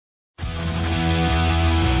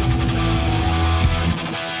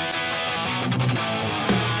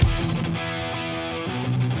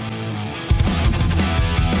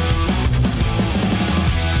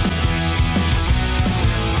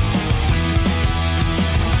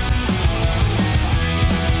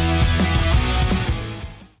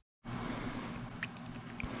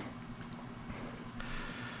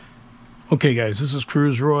Okay guys, this is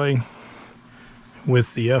Cruise Roy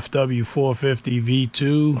with the FW450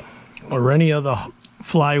 V2 or any other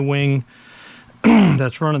Flywing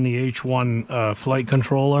that's running the H1 flight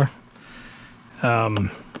controller.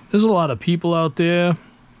 There's a lot of people out there.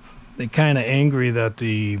 They're kind of angry that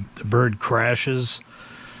the bird crashes,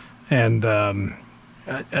 and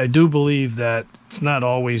I do believe that it's not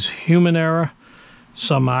always human error.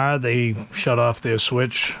 Some are. They shut off their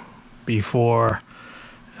switch before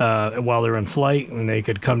while they're in flight, and they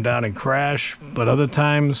could come down and crash. But other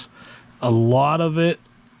times, a lot of it,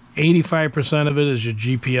 85% of it, is your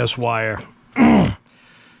GPS wire.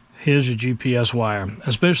 Here's your GPS wire,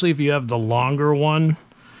 especially if you have the longer one.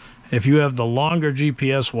 If you have the longer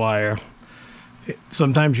GPS wire,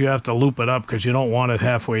 sometimes you have to loop it up because you don't want it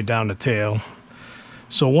halfway down the tail.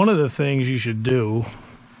 So one of the things you should do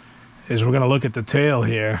is, we're going to look at the tail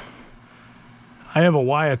here. I have a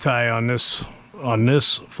wire tie on this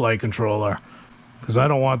flight controller because I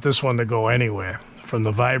don't want this one to go anywhere from the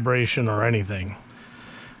vibration or anything.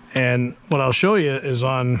 And what I'll show you is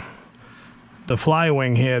on the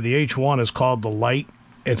Flywing here, the H1 is called the light.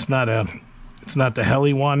 It's not the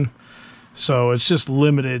heli one, so it's just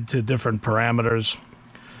limited to different parameters.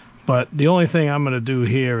 But the only thing I'm going to do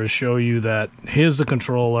here is show you that here's the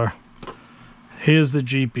controller, here's the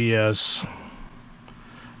GPS.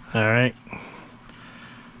 All right.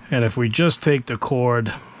 And if we just take the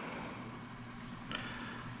cord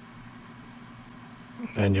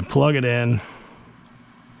and you plug it in,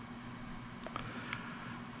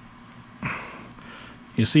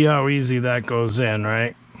 you see how easy that goes in,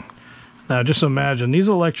 right? Now just imagine these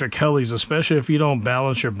electric helis, especially if you don't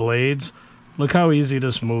balance your blades, look how easy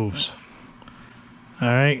this moves. All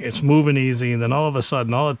right, it's moving easy, and then all of a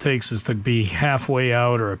sudden, all it takes is to be halfway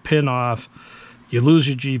out or a pin off. You lose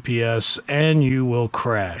your GPS and you will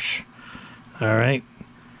crash. All right.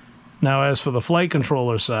 Now, as for the flight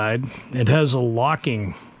controller side, it has a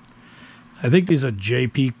locking. I think these are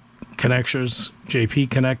JP connectors.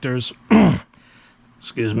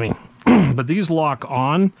 Excuse me. But these lock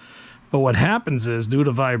on. But what happens is, due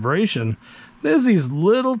to vibration, there's these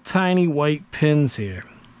little tiny white pins here.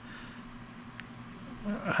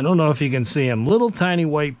 I don't know if you can see them, little tiny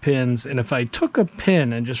white pins, and if I took a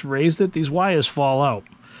pin and just raised it, these wires fall out.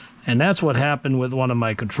 And that's what happened with one of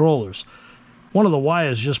my controllers. One of the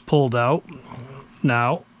wires just pulled out.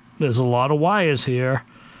 Now, there's a lot of wires here,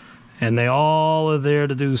 and they all are there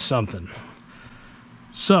to do something.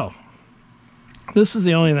 So, this is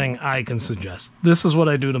the only thing I can suggest. This is what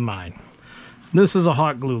I do to mine. This is a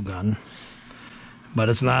hot glue gun, but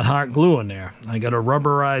it's not hot glue in there. I got a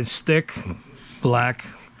rubberized stick, black,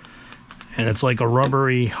 and it's like a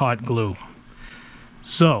rubbery hot glue.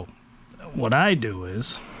 So what I do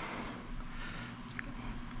is,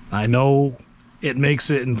 I know it makes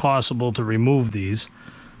it impossible to remove these,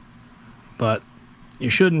 but you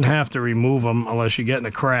shouldn't have to remove them unless you get in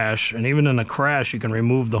a crash, and even in a crash you can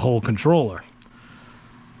remove the whole controller.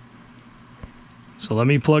 So let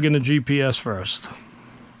me plug in the GPS first.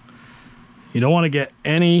 You don't want to get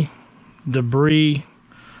any debris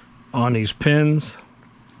on these pins.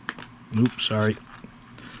 Oops, sorry.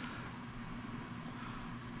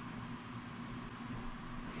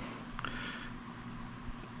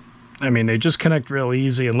 I mean, they just connect real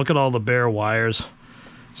easy, and look at all the bare wires.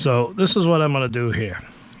 So this is what I'm going to do here.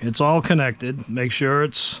 It's all connected. Make sure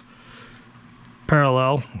it's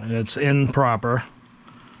parallel and it's in proper.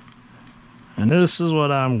 And this is what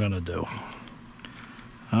I'm going to do.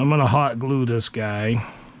 I'm going to hot glue this guy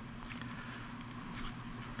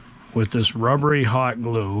with this rubbery hot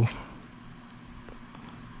glue.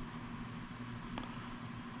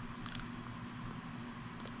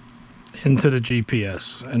 Into the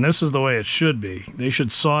GPS. And this is the way it should be. They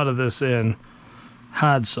should solder this in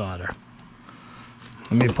hard solder.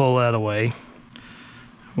 Let me pull that away.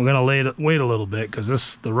 We're going to wait a little bit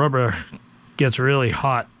because the rubber gets really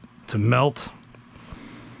hot to melt.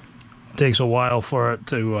 It takes a while for it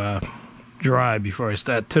to dry before I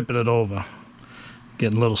start tipping it over.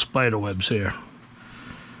 Getting little spider webs here.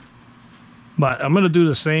 But I'm going to do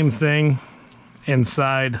the same thing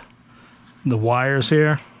inside the wires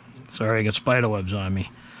here. Sorry, I got spider webs on me.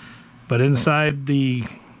 But inside the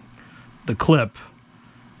clip,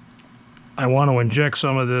 I want to inject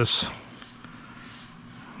some of this.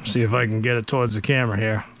 See if I can get it towards the camera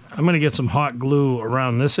here. I'm going to get some hot glue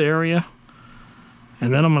around this area,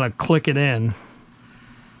 and then I'm going to click it in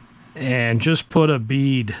and just put a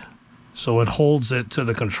bead so it holds it to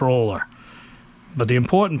the controller. But the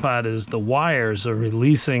important part is the wires are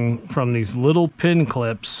releasing from these little pin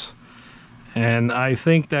clips, and I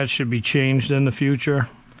think that should be changed in the future.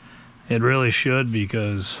 It really should,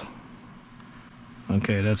 because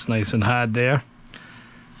Okay, that's nice and hard there.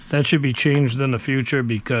 That should be changed in the future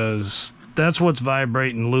because that's what's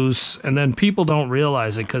vibrating loose. And then people don't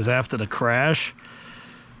realize it because after the crash,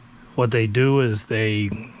 what they do is they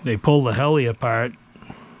pull the heli apart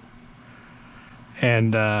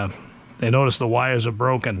and they notice the wires are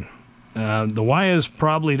broken. The wires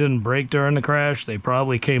probably didn't break during the crash. They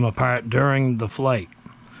probably came apart during the flight.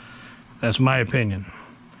 That's my opinion.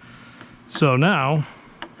 So now,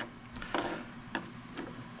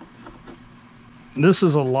 this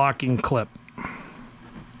is a locking clip.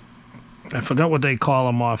 I forgot what they call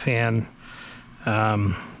them offhand.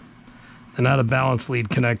 They're not a balance lead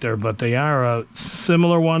connector, but they are a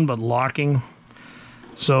similar one, but locking.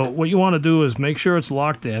 So what you want to do is make sure it's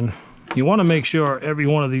locked in. You want to make sure every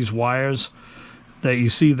one of these wires that you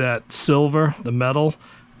see that silver, the metal,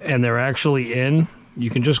 and they're actually in. You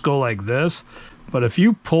can just go like this, but if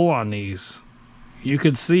you pull on these, you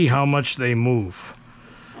can see how much they move.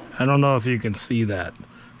 I don't know if you can see that,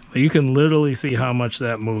 but you can literally see how much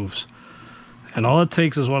that moves. And all it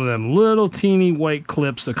takes is one of them little teeny white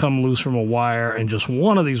clips that come loose from a wire, and just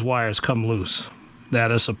one of these wires come loose.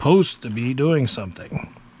 That is supposed to be doing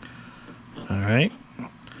something. All right.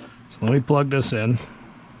 So let me plug this in.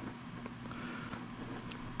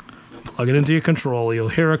 Plug it into your controller. You'll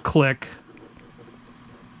hear a click.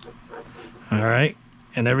 All right.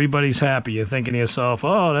 And everybody's happy. You're thinking to yourself,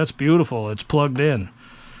 oh, that's beautiful. It's plugged in.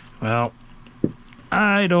 Well,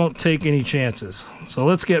 I don't take any chances. So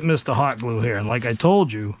let's get Mr. Hot Glue here. And like I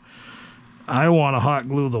told you, I want to hot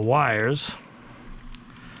glue the wires.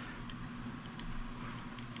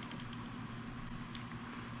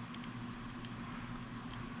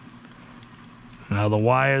 Now the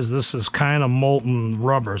wires, this is kind of molten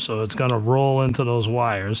rubber, so it's going to roll into those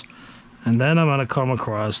wires. And then I'm going to come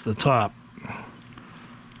across the top.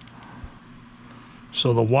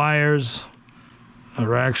 So the wires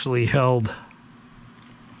are actually held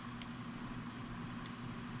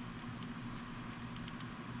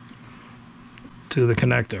to the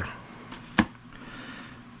connector.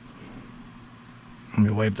 Let me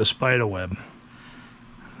wipe the spider web.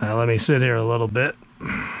 Now let me sit here a little bit.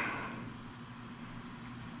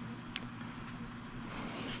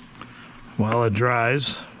 While it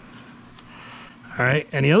dries. Alright,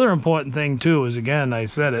 and the other important thing too is, again, I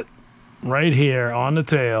said it, right here on the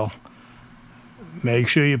tail, make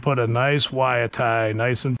sure you put a nice wire tie,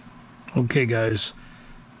 nice and... Okay guys,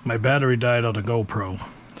 my battery died on the GoPro.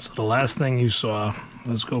 So the last thing you saw,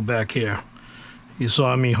 let's go back here. You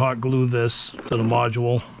saw me hot glue this to the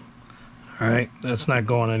module. Alright, that's not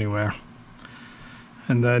going anywhere.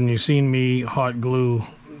 And then you seen me hot glue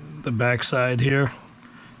the back side here,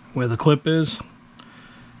 where the clip is.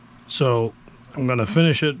 So I'm going to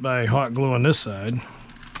finish it by hot gluing this side.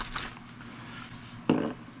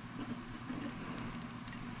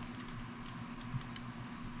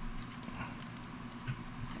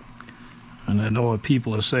 And I know what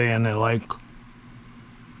people are saying, they're like,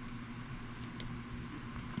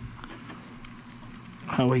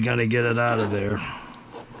 how we got to get it out of there.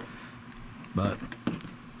 But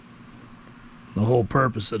the whole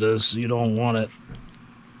purpose of this, you don't want it.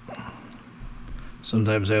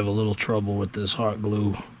 Sometimes I have a little trouble with this hot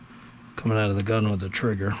glue coming out of the gun with the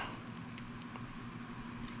trigger.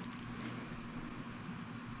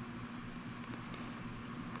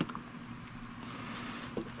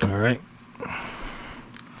 Alright.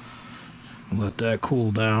 Let that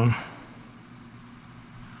cool down.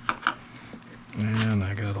 And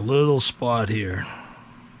I got a little spot here.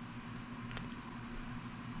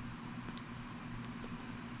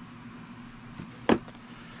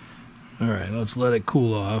 Alright, let's let it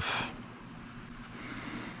cool off.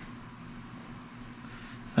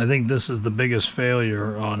 I think this is the biggest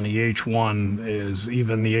failure on the H1, is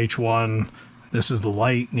even the H1, this is the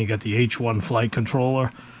light, and you got the H1 flight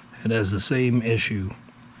controller. It has the same issue.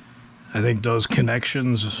 I think those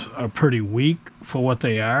connections are pretty weak for what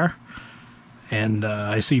they are. And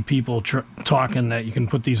I see people talking that you can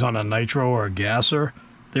put these on a nitro or a gasser.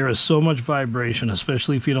 There is so much vibration,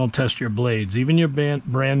 especially if you don't test your blades. Even your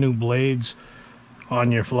brand new blades on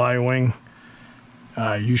your Flywing,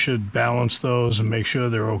 you should balance those and make sure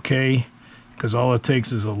they're okay, because all it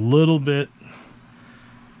takes is a little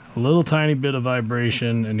tiny bit of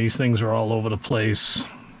vibration, and these things are all over the place.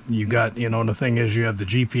 You got, you know, the thing is, you have the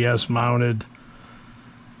GPS mounted.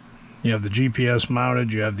 You have the GPS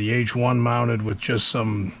mounted, you have the H1 mounted with just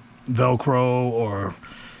some Velcro or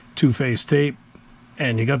two-face tape,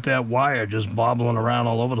 and you got that wire just bobbling around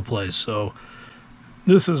all over the place. So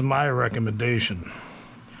this is my recommendation.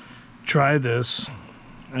 Try this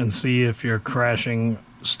and see if your crashing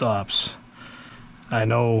stops. I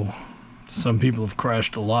know Some people have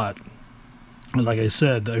crashed a lot. And like I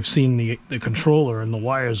said, I've seen the controller and the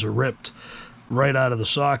wires are ripped right out of the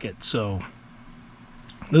socket. So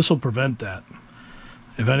this will prevent that.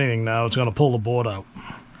 If anything, now it's going to pull the board out.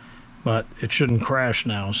 But it shouldn't crash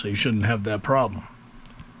now, so you shouldn't have that problem.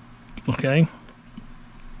 Okay?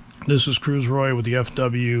 This is Cruise Roy with the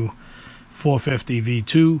FW 450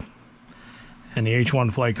 V2 and the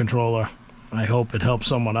H1 flight controller. I hope it helps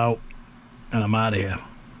someone out, and I'm out of here.